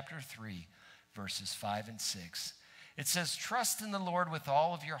Proverbs chapter 3, verses 5 and 6. It says, trust in the Lord with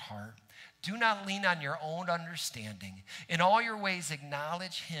all of your heart. Do not lean on your own understanding. In all your ways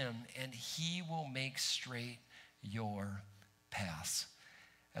acknowledge him, and he will make straight your paths.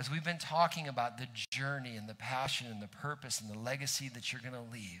 As we've been talking about the journey and the passion and the purpose and the legacy that you're going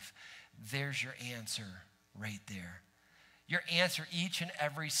to leave, there's your answer right there. Your answer each and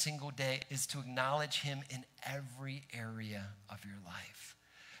every single day is to acknowledge him in every area of your life,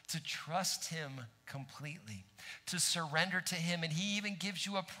 to trust him completely, to surrender to him. And he even gives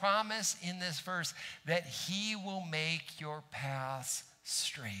you a promise in this verse that he will make your paths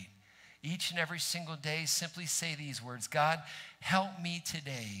straight. Each and every single day, simply say these words: God, help me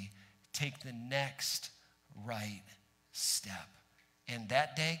today take the next right step. And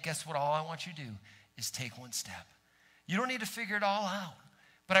that day, guess what? All I want you to do is take one step. You don't need to figure it all out.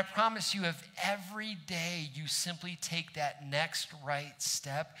 But I promise you, if every day you simply take that next right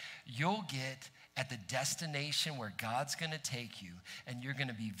step, you'll get at the destination where God's going to take you, and you're going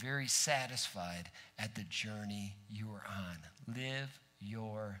to be very satisfied at the journey you are on. Live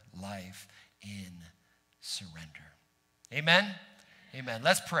your life in surrender. Amen? Amen.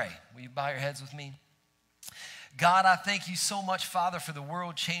 Let's pray. Will you bow your heads with me? God, I thank you so much, Father, for the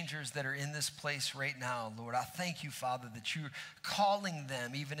world changers that are in this place right now, Lord. I thank you, Father, that you're calling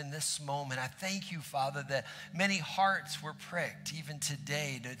them even in this moment. I thank you, Father, that many hearts were pricked even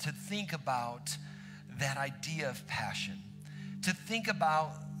today to think about that idea of passion, to think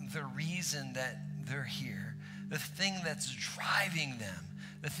about the reason that they're here, the thing that's driving them,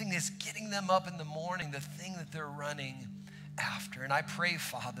 the thing that's getting them up in the morning, the thing that they're running after. And I pray,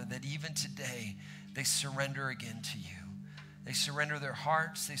 Father, that even today, they surrender again to you. They surrender their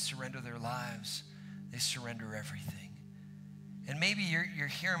hearts. They surrender their lives. They surrender everything. And maybe you're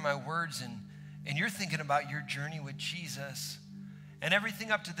hearing my words and you're thinking about your journey with Jesus. And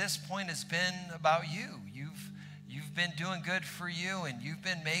everything up to this point has been about you. You've been doing good for you and you've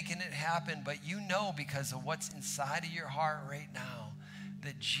been making it happen. But you know, because of what's inside of your heart right now,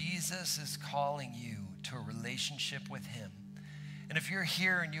 that Jesus is calling you to a relationship with him. And if you're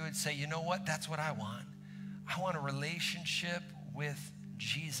here and you would say, you know what, that's what I want. I want a relationship with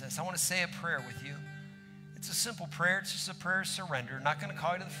Jesus. I want to say a prayer with you. It's a simple prayer. It's just a prayer of surrender. Not going to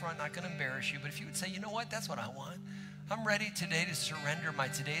call you to the front, not going to embarrass you. But if you would say, you know what, that's what I want. I'm ready today to surrender my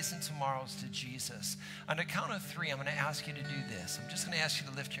todays and tomorrows to Jesus. On the count of 3, I'm going to ask you to do this. I'm just going to ask you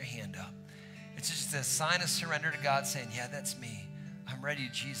to lift your hand up. It's just a sign of surrender to God saying, yeah, that's me. I'm ready,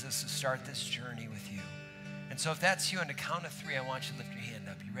 Jesus, to start this journey with you. And so if that's you, on the count of 3, I want you to lift your hand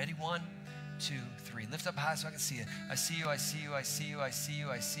up. You ready? 1, 2, 3. Lift up high so I can see you. I see you, I see you, I see you, I see you,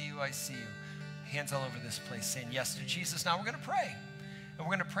 I see you, I see you. Hands all over this place saying yes to Jesus. Now we're going to pray. And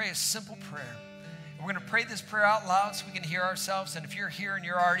we're going to pray a simple prayer. And we're going to pray this prayer out loud so we can hear ourselves. And if you're here and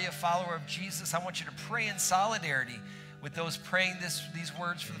you're already a follower of Jesus, I want you to pray in solidarity with those praying these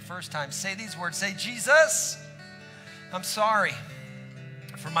words for the first time. Say these words. Say, Jesus, I'm sorry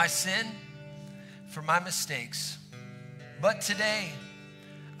for my sin, for my mistakes. But today,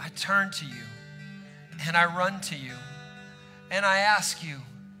 I turn to you and I run to you and I ask you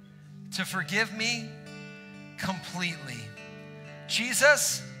to forgive me completely.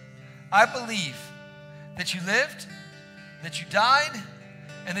 Jesus, I believe that you lived, that you died,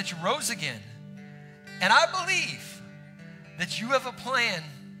 and that you rose again. And I believe that you have a plan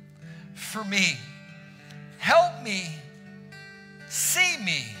for me. Help me see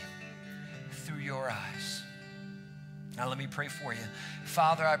me through your eyes. Now let me pray for you.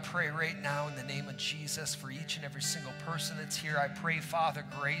 Father, I pray right now in the name of Jesus for each and every single person that's here. I pray, Father,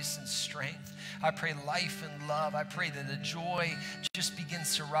 grace and strength. I pray life and love. I pray that the joy just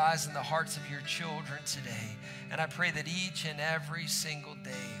begins to rise in the hearts of your children today. And I pray that each and every single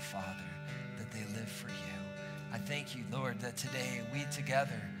day, Father, that they live for you. I thank you, Lord, that today we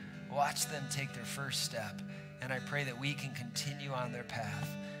together watch them take their first step. And I pray that we can continue on their path,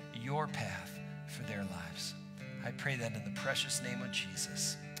 your path for their lives. I pray that in the precious name of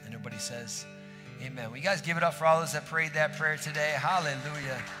Jesus. And everybody says, amen. Will you guys give it up for all those that prayed that prayer today?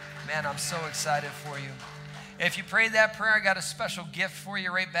 Hallelujah. Man, I'm so excited for you. If you prayed that prayer, I got a special gift for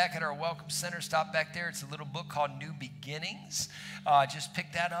you right back at our Welcome Center. Stop back there. It's a little book called New Beginnings. Just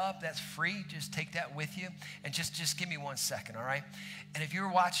pick that up. That's free. Just take that with you. And just give me 1 second, all right? And if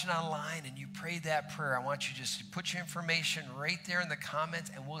you're watching online and you prayed that prayer, I want you just to put your information right there in the comments,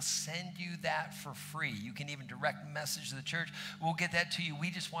 and we'll send you that for free. You can even direct message to the church. We'll get that to you.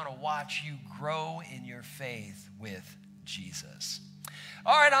 We just want to watch you grow in your faith with Jesus.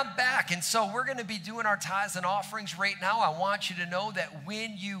 All right, I'm back, and so we're going to be doing our tithes and offerings right now. I want you to know that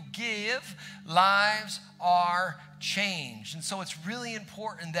when you give, lives are changed. And so it's really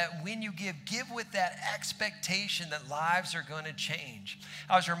important that when you give with that expectation that lives are going to change.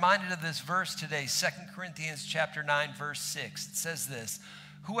 I was reminded of this verse today, 2 Corinthians chapter 9, verse 6. It says this,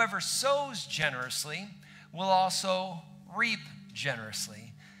 whoever sows generously will also reap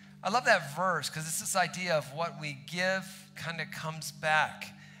generously. I love that verse because it's this idea of what we give kind of comes back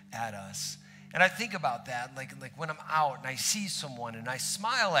at us. And I think about that, like when I'm out and I see someone and I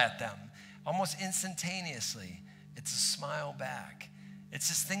smile at them, almost instantaneously, it's a smile back. It's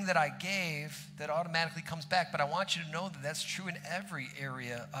this thing that I gave that automatically comes back. But I want you to know that that's true in every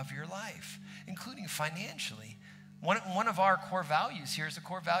area of your life, including financially. One of our core values here is the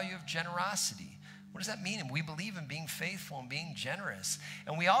core value of generosity. What does that mean? And we believe in being faithful and being generous.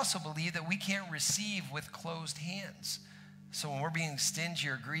 And we also believe that we can't receive with closed hands. So when we're being stingy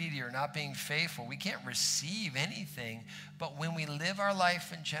or greedy or not being faithful, we can't receive anything. But when we live our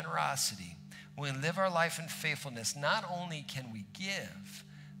life in generosity, when we live our life in faithfulness, not only can we give,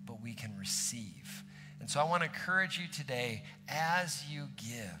 but we can receive. And so I want to encourage you today, as you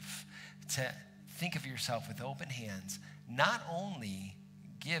give, to think of yourself with open hands, not only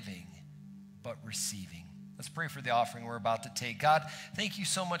giving, but receiving. Let's pray for the offering we're about to take. God, thank you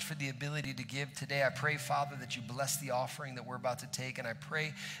so much for the ability to give today. I pray, Father, that you bless the offering that we're about to take, and I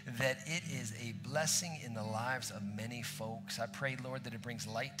pray that it is a blessing in the lives of many folks. I pray, Lord, that it brings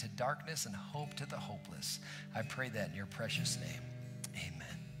light to darkness and hope to the hopeless. I pray that in your precious name.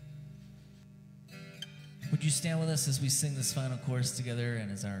 Amen. Would you stand with us as we sing this final chorus together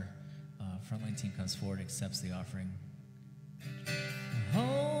and as our frontline team comes forward and accepts the offering?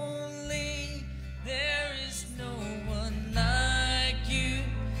 Holy, there is no one like you.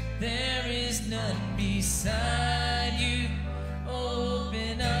 There is none beside you.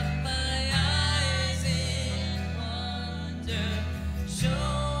 Open up my eyes in wonder.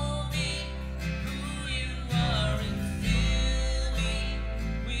 Show me who you are and fill me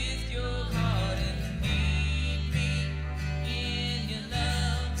with your heart and lead me in your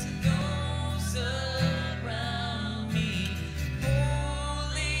love to those around me.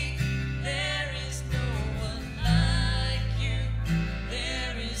 Holy, there is no one like you.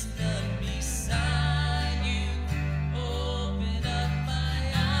 There is none beside you. Open up my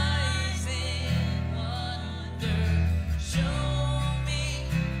eyes in wonder. Show me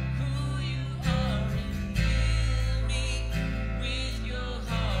who you are and fill me with your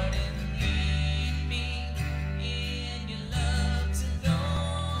heart and lead me in your love to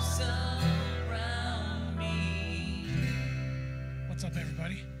those around me. What's up,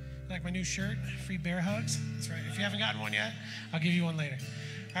 everybody? You like my new shirt? Free bear hugs? That's right. If you haven't gotten one yet, I'll give you one later.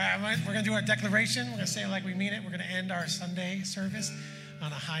 All right, we're going to do our declaration. We're going to say it like we mean it. We're going to end our Sunday service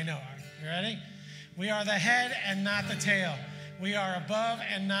on a high note. All right, you ready? We are the head and not the tail. We are above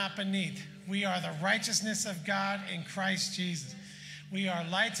and not beneath. We are the righteousness of God in Christ Jesus. We are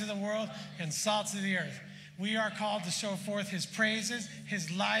light to the world and salt to the earth. We are called to show forth his praises, his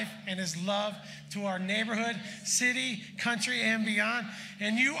life, and his love to our neighborhood, city, country, and beyond.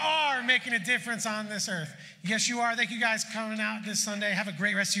 And you are making a difference on this earth. Yes, you are. Thank you guys for coming out this Sunday. Have a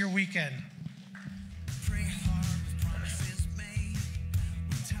great rest of your weekend.